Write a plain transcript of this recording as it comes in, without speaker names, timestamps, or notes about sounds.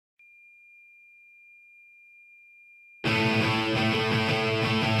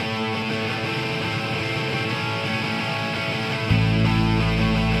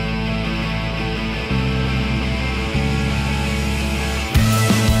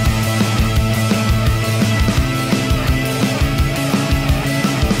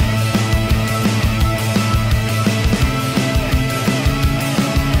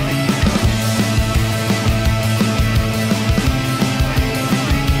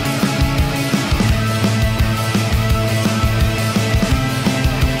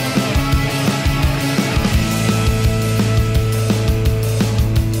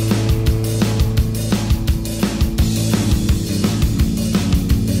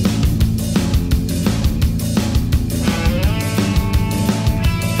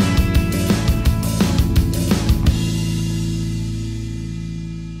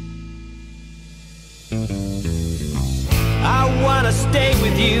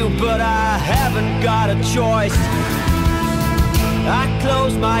you, but I haven't got a choice. I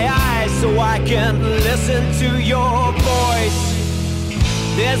close my eyes so I can listen to your voice.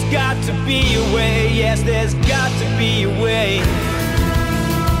 There's got to be a way, yes, there's got to be a way.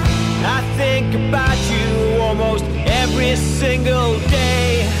 I think about you almost every single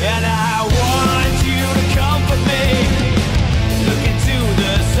day, and I want you to comfort me. Look into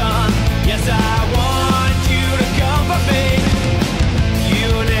the sun, yes, I want you to comfort me. You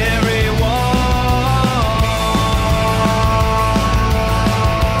and everyone.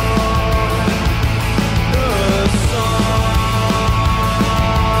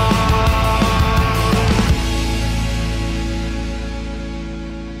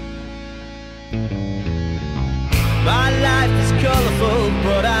 My life is colorful,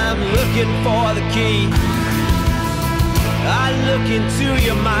 but I'm looking for the key. I look into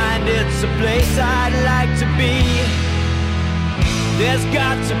your mind, it's a place I'd like to be. There's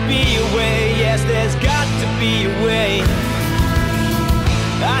got to be a way, yes, there's got to be a way.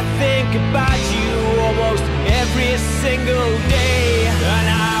 I think about you almost every single day, and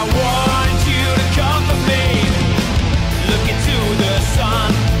I want